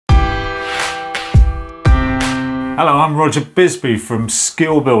Hello, I'm Roger Bisbee from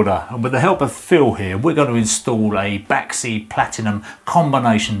Skill Builder, and with the help of Phil here, we're going to install a Baxi Platinum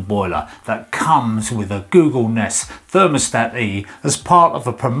combination boiler that comes with a Google Nest Thermostat E as part of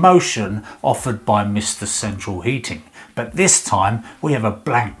a promotion offered by Mr. Central Heating. But this time we have a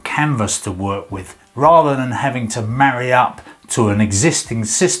blank canvas to work with. Rather than having to marry up to an existing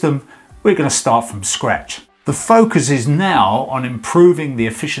system, we're going to start from scratch. The focus is now on improving the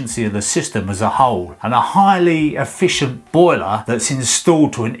efficiency of the system as a whole, and a highly efficient boiler that's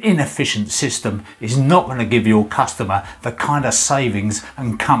installed to an inefficient system is not going to give your customer the kind of savings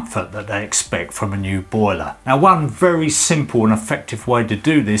and comfort that they expect from a new boiler. Now, one very simple and effective way to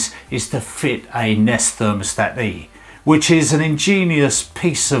do this is to fit a Nest Thermostat E, which is an ingenious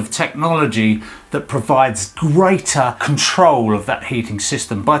piece of technology that provides greater control of that heating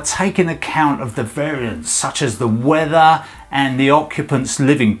system by taking account of the variants such as the weather and the occupants'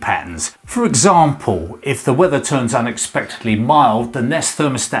 living patterns. For example, if the weather turns unexpectedly mild, the Nest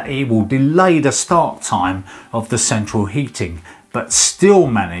Thermostat E will delay the start time of the central heating, but still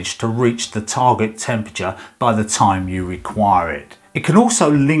manage to reach the target temperature by the time you require it. It can also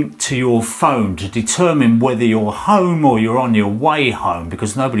link to your phone to determine whether you're home or you're on your way home,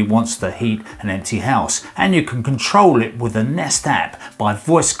 because nobody wants to heat an empty house. And you can control it with the Nest app by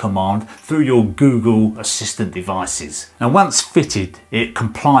voice command through your Google Assistant devices. Now, once fitted, it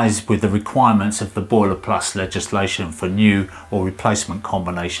complies with the requirements of the Boiler Plus legislation for new or replacement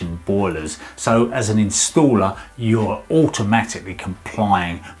combination boilers. So as an installer, you're automatically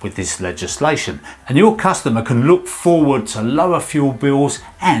complying with this legislation, and your customer can look forward to lower fuel bills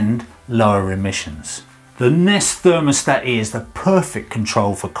and lower emissions. The Nest Thermostat E is the perfect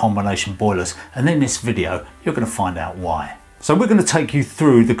control for combination boilers, and in this video you're going to find out why. So we're going to take you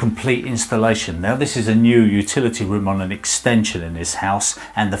through the complete installation. Now, this is a new utility room on an extension in this house,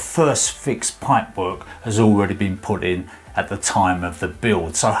 and the first fixed pipework has already been put in at the time of the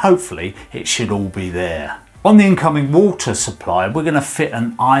build, so hopefully it should all be there. On the incoming water supply, we're going to fit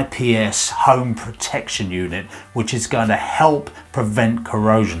an IPS home protection unit, which is going to help prevent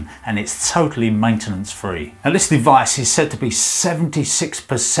corrosion, and it's totally maintenance free. Now, this device is said to be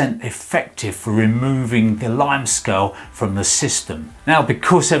 76% effective for removing the limescale from the system. Now,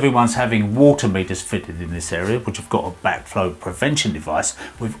 because everyone's having water meters fitted in this area, which have got a backflow prevention device,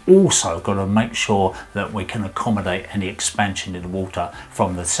 we've also got to make sure that we can accommodate any expansion in the water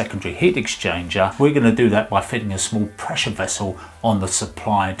from the secondary heat exchanger. We're going to do that by fitting a small pressure vessel on the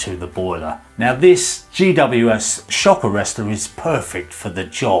supply to the boiler. Now, this GWS shock arrestor is perfect for the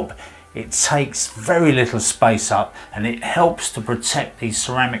job. It takes very little space up, and it helps to protect these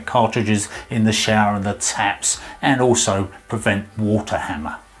ceramic cartridges in the shower and the taps, and also prevent water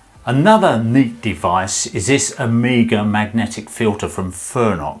hammer. Another neat device is this Omega magnetic filter from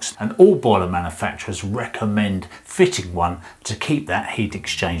Fernox, and all boiler manufacturers recommend fitting one to keep that heat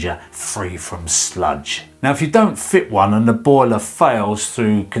exchanger free from sludge. Now, if you don't fit one and the boiler fails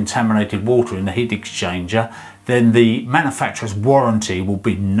through contaminated water in the heat exchanger, then the manufacturer's warranty will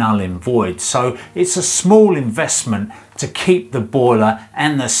be null and void. So it's a small investment to keep the boiler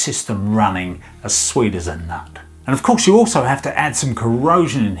and the system running as sweet as a nut. And of course, you also have to add some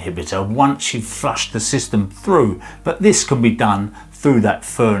corrosion inhibitor once you've flushed the system through, but this can be done through that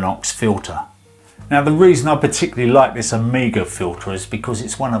Fernox filter. Now, the reason I particularly like this Omega filter is because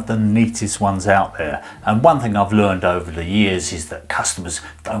it's one of the neatest ones out there. And one thing I've learned over the years is that customers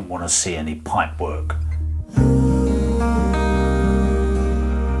don't want to see any pipe work.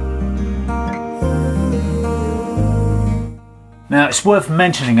 Now, it's worth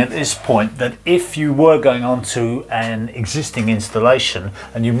mentioning at this point that if you were going onto an existing installation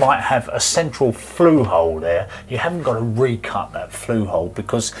and you might have a central flue hole there, you haven't got to recut that flue hole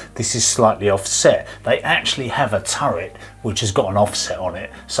because this is slightly offset. They actually have a turret which has got an offset on it,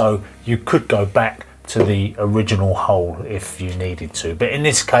 so you could go back to the original hole if you needed to. But in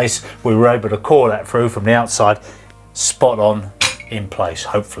this case, we were able to core that through from the outside, spot on, in place,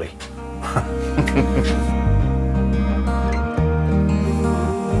 hopefully.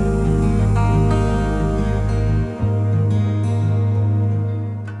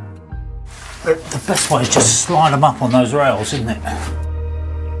 The best way is just slide them up on those rails, isn't it?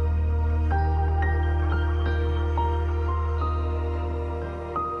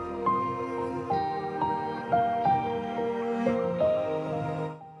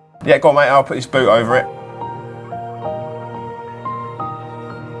 Yeah, go on, mate, I'll put this boot over it.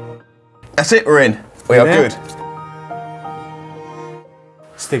 That's it, we're in. We are good.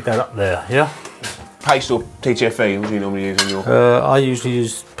 Stick that up there, yeah? Paste or TTFE, what do you normally use on your? I usually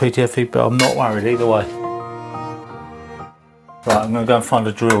use PTFE, but I'm not worried either way. Right, I'm going to go and find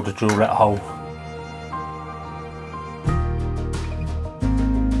a drill to drill that hole.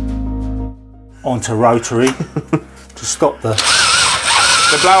 onto rotary to stop the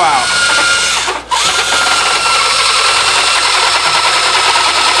blowout.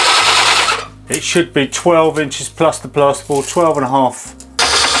 It should be 12 inches plus the plasterboard, 12 and a half.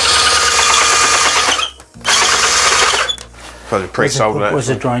 Probably pre-sold that. Where's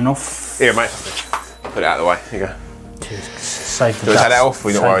the drain off? Here, mate. Put it out of the way. Here you go. Cheers. Save the Do we dust. take that off?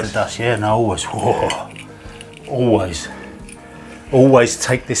 We're not worried. Save the dust. Yeah, no, always. Whoa. Always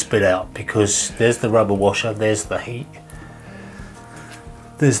take this bit out, because there's the rubber washer, there's the heat,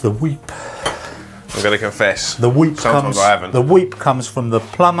 there's the weep. I'm going to confess. The weep sometimes I haven't. The weep comes from the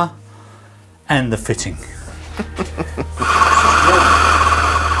plumber and the fitting.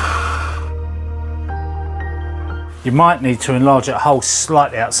 You might need to enlarge that hole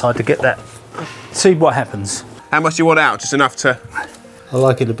slightly outside to get that. See what happens. How much do you want out? Just enough to... I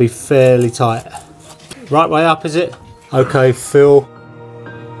like it to be fairly tight. Right way up, is it? Okay, fill.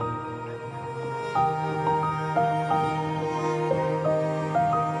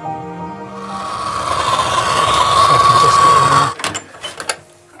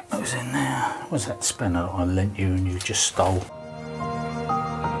 What was in there? What was that spanner I lent you and you just stole?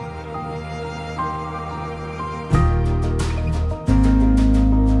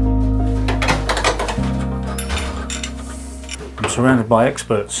 I'm surrounded by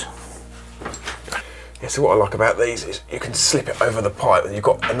experts. Yeah, so what I like about these is you can slip it over the pipe and you've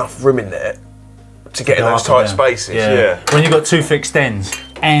got enough room in there to get in those tight spaces. Yeah. When you've got two fixed ends,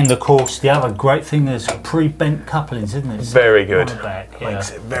 and of course the other great thing is pre-bent couplings, isn't it? It's very good. Makes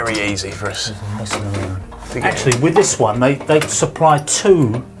it very easy for us. Actually, with this one, they supply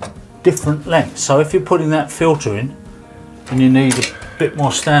two different lengths. So if you're putting that filter in and you need a bit more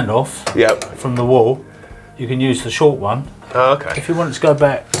standoff from the wall, you can use the short one. Oh, okay. If you want it to go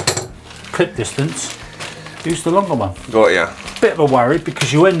back clip distance, use the longer one. Got ya. Bit of a worry,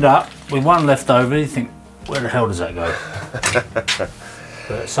 because you end up with one left over. You think, where the hell does that go?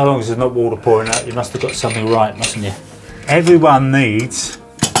 But so long as there's not water pouring out, you must have got something right, mustn't you? Everyone needs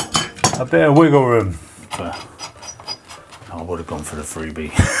a bit of wiggle room. But I would have gone for the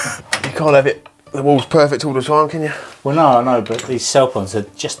freebie. You can't have it, the wall's perfect all the time, can you? Well, no, I know, but these Selpons are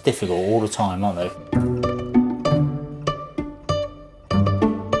just difficult all the time, aren't they?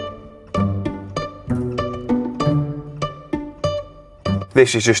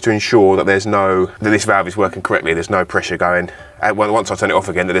 This is just to ensure that there's that this valve is working correctly, there's no pressure going. Once I turn it off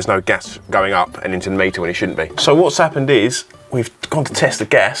again, that there's no gas going up and into the meter when it shouldn't be. So what's happened is, we've gone to test the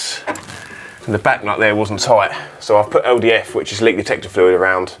gas, and the back nut there wasn't tight. So I've put LDF, which is leak detector fluid,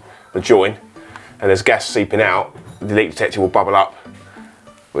 around the join, and there's gas seeping out, the leak detector will bubble up,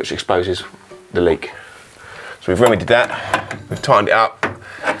 which exposes the leak. So we've remedied that, we've tightened it up,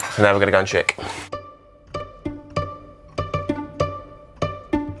 so now we're gonna go and check.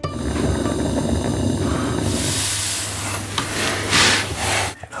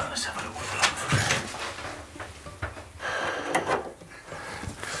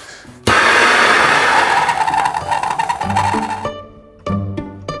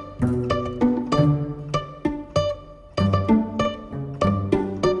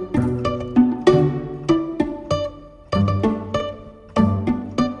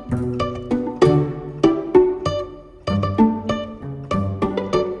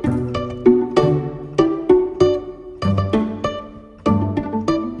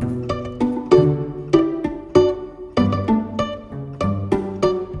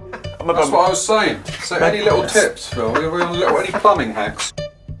 That's what I was saying. So any little tips, Phil? Any plumbing hacks?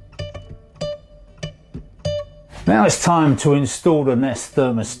 Now it's time to install the Nest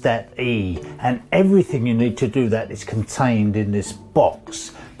Thermostat E, and everything you need to do that is contained in this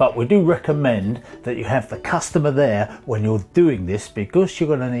box. But we do recommend that you have the customer there when you're doing this, because you're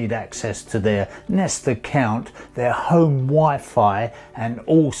going to need access to their Nest account, their home Wi-Fi, and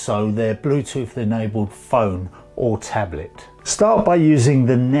also their Bluetooth enabled phone or tablet. Start by using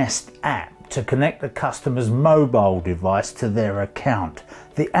the Nest app to connect the customer's mobile device to their account.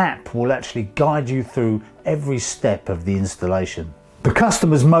 The app will actually guide you through every step of the installation. The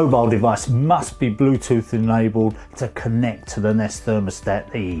customer's mobile device must be Bluetooth enabled to connect to the Nest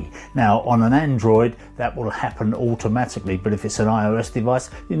Thermostat E. Now, on an Android, that will happen automatically, but if it's an iOS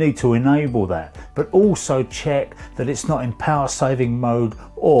device, you need to enable that. But also check that it's not in power saving mode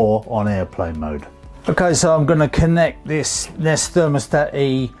or on airplane mode. Okay, so I'm going to connect this Nest Thermostat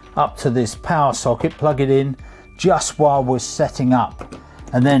E up to this power socket, plug it in just while we're setting up.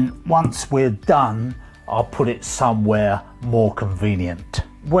 And then once we're done, I'll put it somewhere more convenient.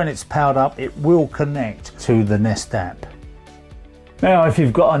 When it's powered up, it will connect to the Nest app. Now, if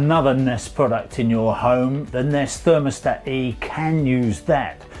you've got another Nest product in your home, the Nest Thermostat E can use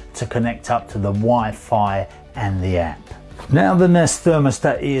that to connect up to the Wi-Fi and the app. Now the Nest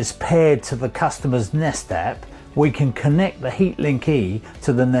Thermostat E is paired to the customer's Nest app, we can connect the HeatLink E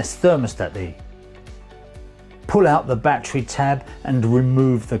to the Nest Thermostat E. Pull out the battery tab and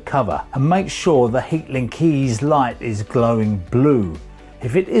remove the cover, and make sure the HeatLink E's light is glowing blue.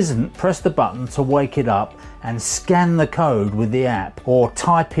 If it isn't, press the button to wake it up and scan the code with the app, or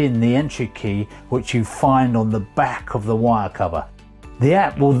type in the entry key which you find on the back of the wire cover. The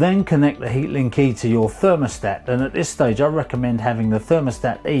app will then connect the HeatLink E to your thermostat, and at this stage I recommend having the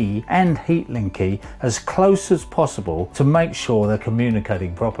Thermostat E and HeatLink E as close as possible to make sure they're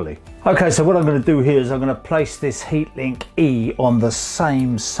communicating properly. Okay, so what I'm going to do here is I'm going to place this HeatLink E on the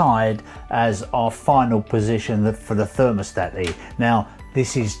same side as our final position for the Thermostat E. Now,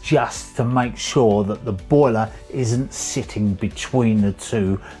 this is just to make sure that the boiler isn't sitting between the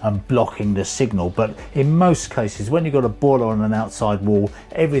two and blocking the signal. But in most cases, when you've got a boiler on an outside wall,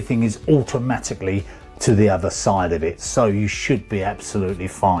 everything is automatically to the other side of it. So you should be absolutely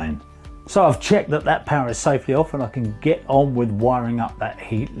fine. So I've checked that power is safely off, and I can get on with wiring up that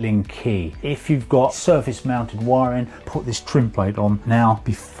HeatLink key. If you've got surface mounted wiring, put this trim plate on now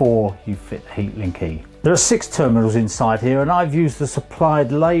before you fit the HeatLink key. There are 6 terminals inside here, and I've used the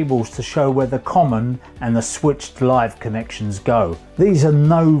supplied labels to show where the common and the switched live connections go. These are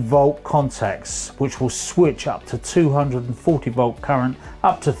no volt contacts, which will switch up to 240 volt current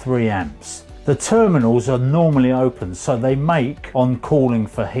up to 3 amps. The terminals are normally open, so they make on calling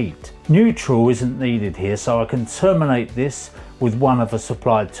for heat. Neutral isn't needed here, so I can terminate this with one of the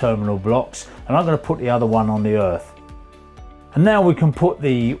supplied terminal blocks, and I'm going to put the other one on the earth. And now we can put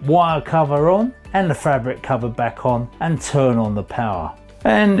the wire cover on and the fabric cover back on and turn on the power.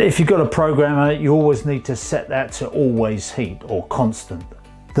 And if you've got a programmer, you always need to set that to always heat or constant.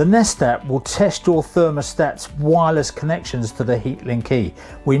 The Nest app will test your thermostat's wireless connections to the HeatLink E.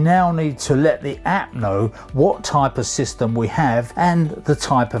 We now need to let the app know what type of system we have and the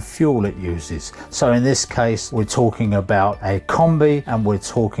type of fuel it uses. So in this case, we're talking about a Combi and we're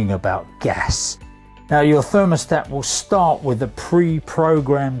talking about gas. Now your thermostat will start with a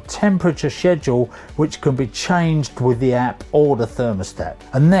pre-programmed temperature schedule which can be changed with the app or the thermostat.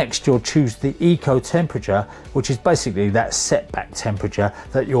 And next you'll choose the eco temperature, which is basically that setback temperature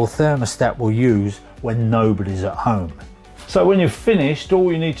that your thermostat will use when nobody's at home. So when you're finished,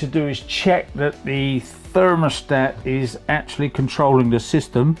 all you need to do is check that the thermostat is actually controlling the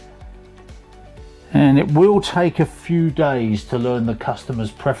system. And it will take a few days to learn the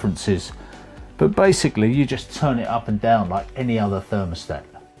customer's preferences. But basically you just turn it up and down like any other thermostat.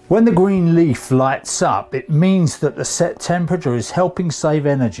 When the green leaf lights up, it means that the set temperature is helping save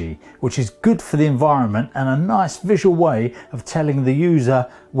energy, which is good for the environment and a nice visual way of telling the user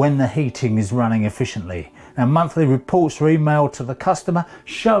when the heating is running efficiently. Now monthly reports are emailed to the customer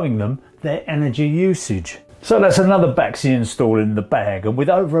showing them their energy usage. So that's another Baxi install in the bag, and with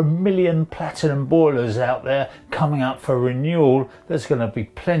over 1 million platinum boilers out there coming up for renewal, there's going to be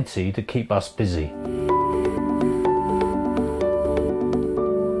plenty to keep us busy.